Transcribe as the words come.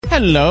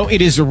Hello,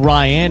 it is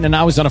Ryan, and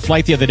I was on a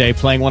flight the other day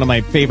playing one of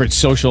my favorite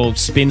social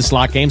spin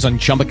slot games on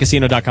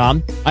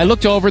ChumbaCasino.com. I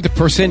looked over at the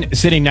person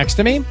sitting next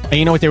to me, and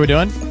you know what they were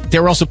doing? They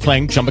were also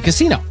playing Chumba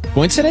Casino.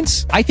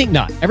 Coincidence? I think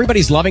not.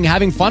 Everybody's loving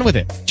having fun with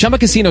it. Chumba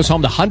Casino is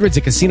home to hundreds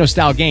of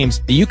casino-style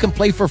games that you can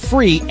play for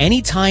free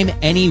anytime,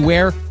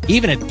 anywhere,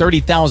 even at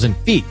 30,000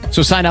 feet.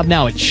 So sign up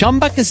now at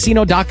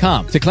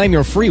ChumbaCasino.com to claim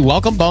your free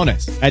welcome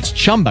bonus. That's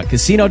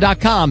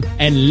ChumbaCasino.com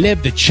and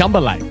live the Chumba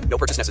life. No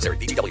purchase necessary.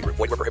 VGW. Void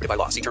where prohibited by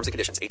law. See terms and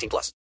conditions.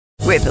 18+.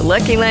 With the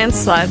Lucky Land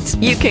Slots,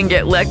 you can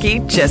get lucky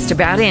just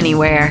about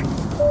anywhere.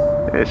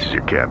 This is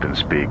your captain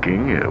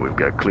speaking. We've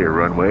got clear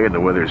runway and the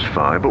weather's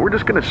fine, but we're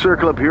just going to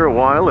circle up here a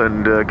while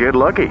and get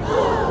lucky.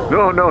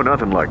 No,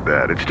 nothing like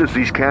that. It's just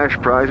these cash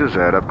prizes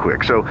add up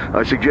quick. So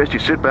I suggest you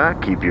sit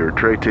back, keep your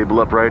tray table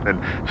upright,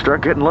 and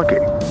start getting lucky.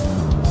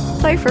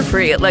 Play for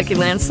free at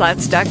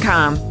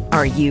LuckyLandSlots.com.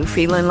 Are you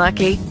feeling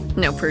lucky?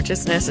 No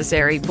purchase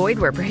necessary. Void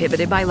where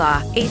prohibited by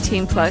law.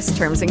 18+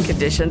 terms and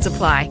conditions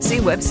apply. See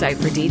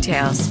website for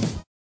details.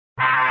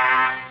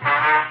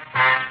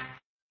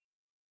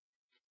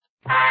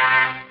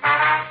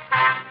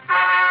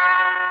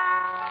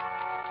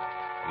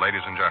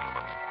 Ladies and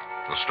gentlemen,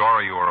 the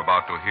story you are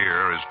about to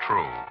hear is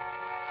true.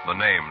 The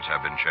names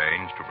have been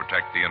changed to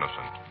protect the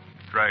innocent.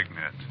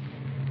 Dragnet.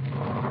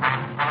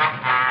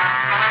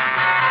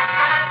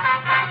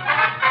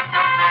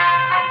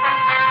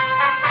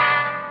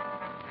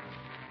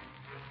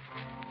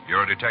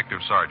 You're a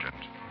detective sergeant.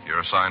 You're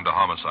assigned to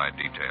homicide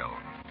detail.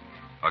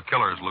 A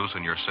killer's loose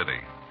in your city.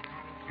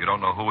 You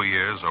don't know who he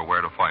is or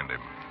where to find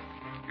him.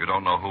 You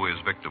don't know who his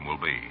victim will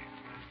be.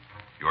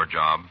 Your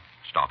job,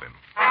 stop him.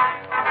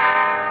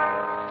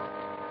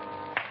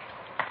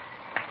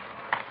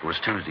 It was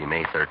Tuesday,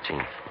 May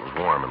 13th. It was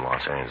warm in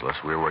Los Angeles.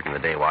 We were working the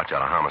day watch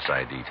out of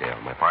homicide detail.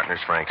 My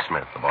partner's Frank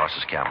Smith. The boss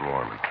is Captain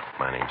Lorman.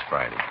 My name's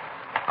Friday.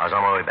 I was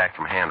on my way back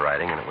from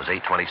handwriting, and it was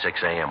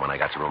 8:26 a.m. when I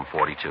got to room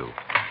 42.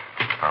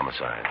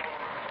 Homicide.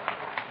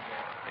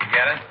 You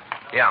get it?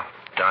 Yeah,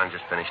 Don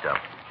just finished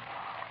up.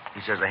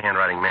 He says the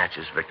handwriting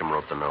matches. Victim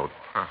wrote the note.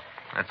 Huh.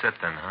 That's it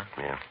then, huh?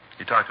 Yeah.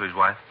 You talked to his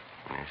wife?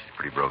 Yeah, she's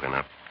pretty broken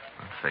up.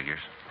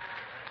 Figures.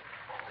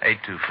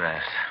 Ate too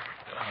fast.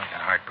 Oh, I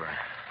got heartburn.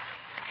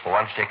 Well,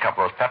 why don't you take a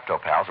couple of those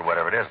Pepto Pals or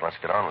whatever it is? Let's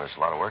get on with this. A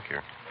lot of work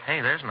here.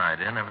 Hey, there's an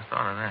idea. Never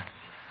thought of that.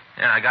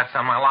 Yeah, I got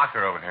some in my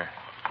locker over here.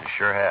 You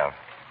sure have.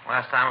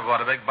 Last time I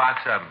bought a big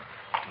box of them.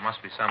 There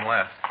must be some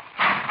left.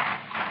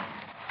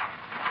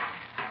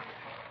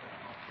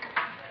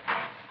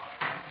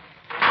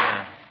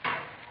 Yeah.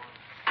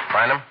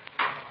 Find them?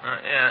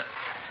 Yeah.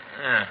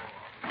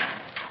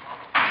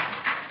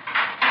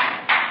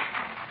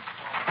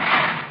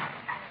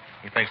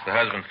 He thinks the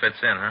husband fits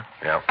in, huh?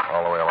 Yeah,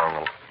 all the way along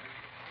the...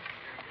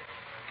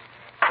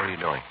 What are you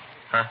doing?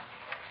 Huh?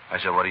 I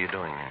said, what are you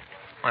doing there?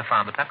 Well, I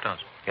found the Peptos.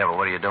 Yeah, but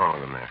what are you doing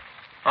with them there?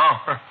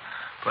 Oh,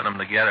 putting them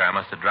together. I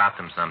must have dropped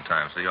them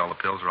sometime. See, all the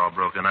pills are all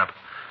broken up.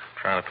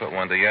 Trying to put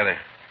one together.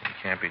 You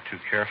can't be too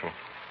careful.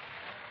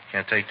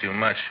 Can't take too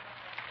much.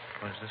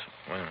 What is this?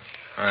 Wait a minute.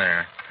 Oh,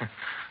 there.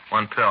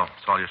 One pill.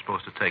 That's all you're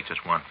supposed to take,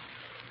 just one.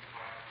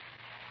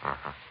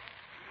 Uh-huh.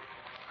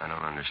 I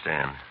don't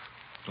understand.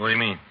 What do you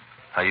mean?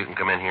 How you can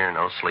come in here,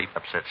 no sleep,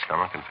 upset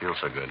stomach, and feel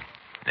so good.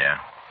 Yeah.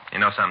 You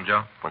know something,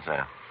 Joe? What's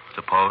that?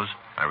 Suppose.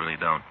 I really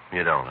don't.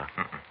 You don't,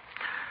 huh?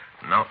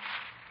 No.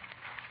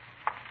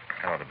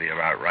 That ought to be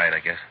about right, I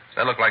guess. Does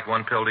that look like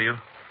one pill to you?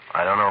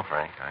 I don't know,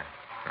 Frank. I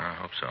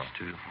hope so.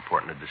 Too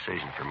important a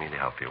decision for me to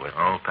help you with.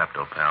 Oh,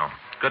 Pepto, pal.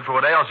 Good for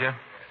what ails you.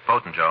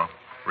 Potent, Joe.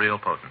 Real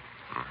potent.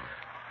 Mm-hmm.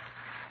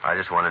 I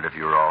just wondered if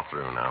you were all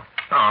through now.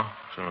 Oh,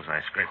 as soon as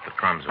I scrape the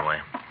crumbs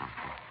away.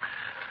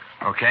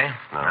 Okay?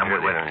 No, I'm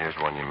with you. Here's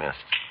one you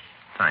missed.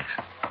 Thanks.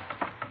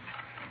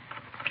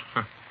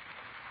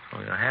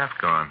 Well, you're half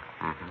gone.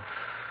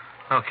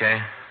 Mm-hmm. Okay.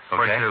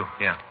 Where Okay? to?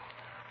 Yeah.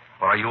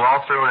 Well, are you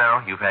all through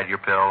now? You've had your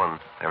pill and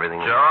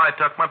everything? Joe, I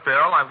took my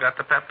pill. I've got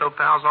the Pepto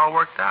Pals all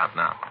worked out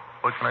now.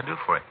 What can I do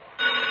for you?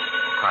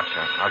 Hot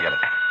shot. I'll get it.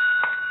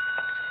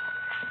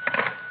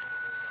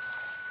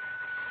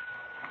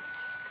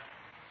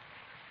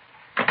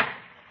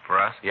 For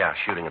us? Yeah,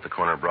 shooting at the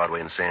corner of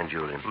Broadway and San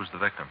Julian. Who's the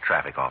victim?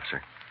 Traffic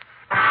officer.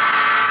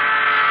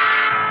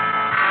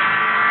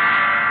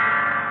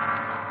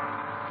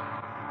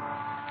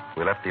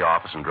 We left the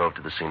office and drove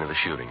to the scene of the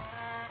shooting.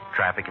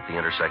 Traffic at the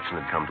intersection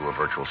had come to a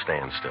virtual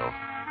standstill.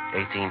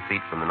 18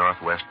 feet from the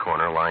northwest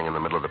corner, lying in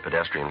the middle of the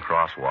pedestrian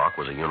crosswalk,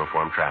 was a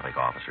uniformed traffic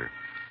officer.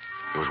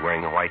 He was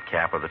wearing the white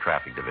cap of the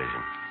traffic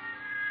division.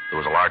 There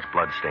was a large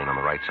blood stain on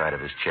the right side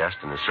of his chest,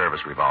 and his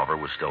service revolver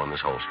was still in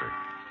his holster.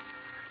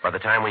 By the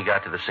time we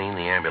got to the scene,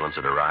 the ambulance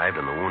had arrived,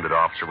 and the wounded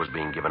officer was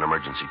being given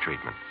emergency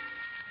treatment.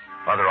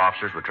 Other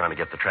officers were trying to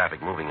get the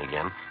traffic moving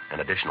again, and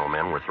additional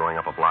men were throwing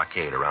up a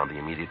blockade around the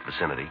immediate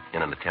vicinity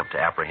in an attempt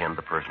to apprehend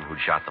the person who'd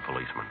shot the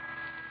policeman.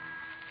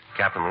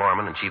 Captain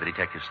Lorman and Chief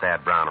Detective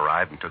Thad Brown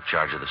arrived and took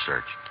charge of the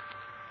search.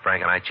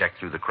 Frank and I checked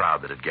through the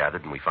crowd that had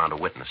gathered, and we found a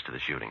witness to the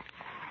shooting.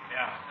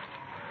 Yeah.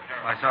 Sure.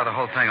 I saw the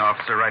whole thing,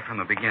 officer, right from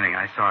the beginning.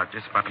 I saw it.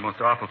 Just about the most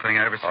awful thing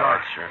I ever saw. All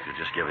right, sure. If you'll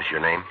just give us your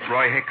name.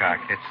 Roy Hickok.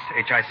 It's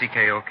Hickok.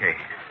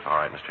 All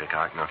right, Mr.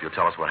 Hickok. Now, if you'll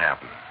tell us what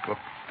happened. Well,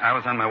 I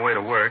was on my way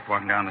to work,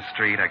 walking down the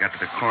street. I got to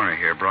the corner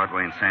here,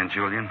 Broadway and San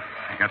Julian.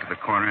 I got to the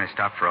corner. I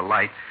stopped for a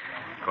light.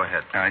 Go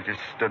ahead. I just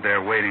stood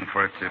there waiting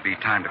for it to be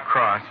time to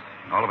cross.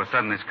 All of a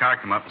sudden, this car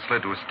came up and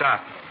slid to a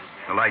stop.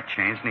 The light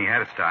changed, and he had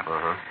to stop.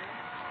 Uh-huh.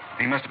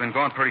 He must have been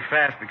going pretty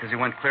fast because he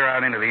went clear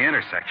out into the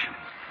intersection.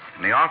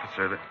 And the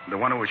officer, the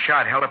one who was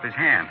shot, held up his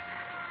hand.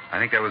 I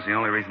think that was the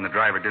only reason the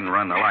driver didn't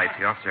run the light.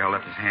 The officer held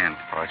up his hand.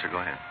 All right, sir, go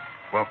ahead.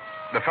 Well,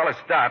 the fella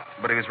stopped,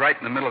 but he was right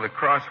in the middle of the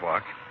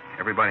crosswalk.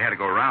 Everybody had to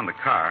go around the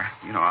car,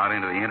 out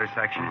into the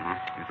intersection.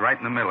 Mm-hmm. He was right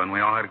in the middle, and we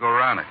all had to go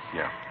around it.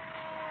 Yeah.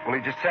 Well,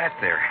 he just sat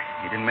there.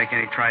 He didn't make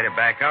any try to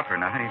back up or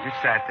nothing. He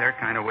just sat there,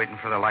 kind of waiting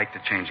for the light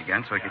to change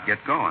again so he could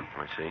get going.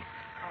 I see.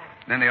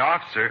 Then the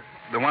officer,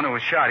 the one who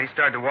was shot, he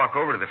started to walk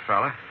over to the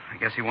fella. I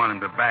guess he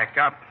wanted him to back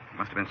up.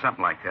 Must have been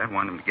something like that.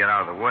 Wanted him to get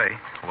out of the way.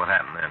 What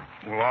happened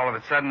then? Well, all of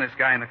a sudden, this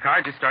guy in the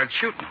car just started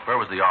shooting. Where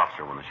was the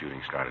officer when the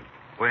shooting started?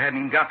 We hadn't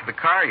even got to the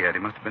car yet. He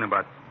must have been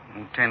about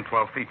 10,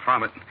 12 feet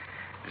from it.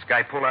 This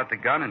guy pulled out the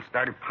gun and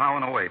started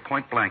plowing away.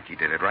 Point blank, he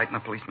did it, right in the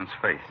policeman's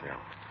face. Yeah.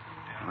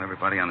 Well,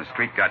 everybody on the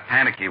street got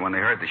panicky when they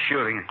heard the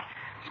shooting.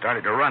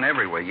 Started to run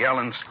everywhere,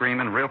 yelling,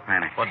 screaming, real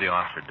panic. What'd the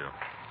officer do?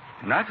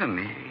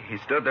 Nothing. He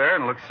stood there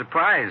and looked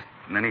surprised.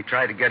 And then he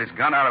tried to get his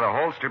gun out of the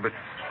holster, but,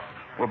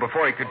 well,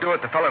 before he could do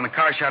it, the fellow in the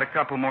car shot a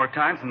couple more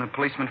times, and the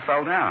policeman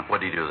fell down.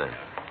 What'd he do then?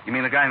 You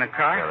mean the guy in the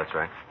car? Yeah, that's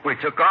right. Well,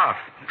 he took off.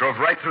 Drove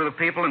right through the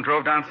people and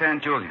drove down San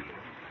Julian.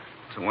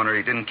 It's a wonder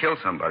he didn't kill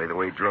somebody the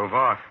way he drove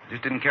off.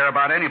 Just didn't care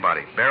about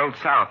anybody. Barreled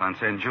south on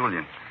San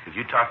Julian. Did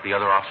you talk to the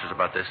other officers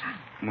about this?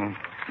 Well,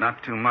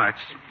 not too much.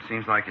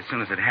 Seems like as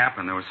soon as it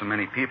happened, there were so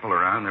many people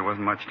around, there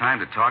wasn't much time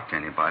to talk to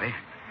anybody.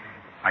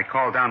 I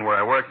called down where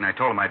I worked, and I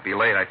told them I'd be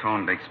late. I told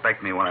them to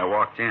expect me when I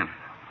walked in.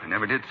 I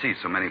never did see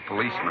so many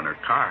policemen or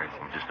cars.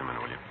 Just a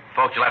minute, will you?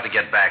 Folks, you'll have to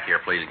get back here,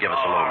 please. Give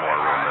us a little more room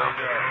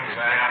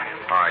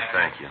now. All right,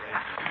 thank you.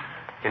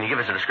 Can you give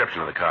us a description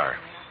of the car?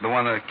 The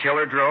one the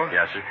killer drove?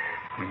 Yes, sir.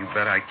 Well, you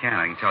bet I can.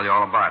 I can tell you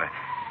all about it.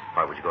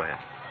 All right, would you go ahead?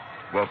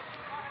 Well,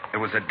 it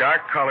was a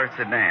dark-colored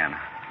sedan.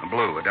 A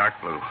dark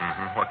blue.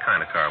 Mm-hmm. What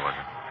kind of car was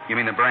it? You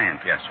mean the brand?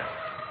 Yes, sir.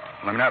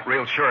 Well, I'm not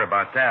real sure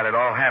about that. It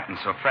all happened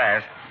so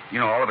fast.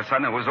 All of a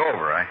sudden it was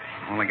over. I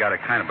only got a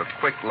kind of a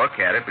quick look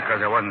at it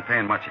because I wasn't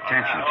paying much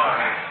attention to it.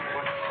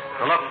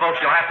 Well, look, folks,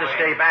 you'll have to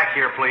stay back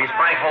here, please.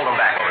 Frank, hold them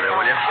back over there,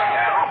 will you?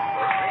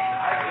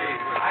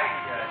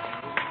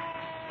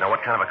 Now,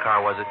 what kind of a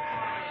car was it?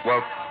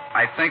 Well,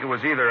 I think it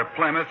was either a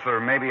Plymouth or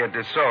maybe a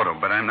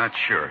DeSoto, but I'm not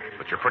sure.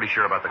 But you're pretty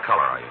sure about the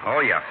color, are you? Oh,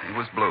 yeah. It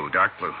was blue, dark blue.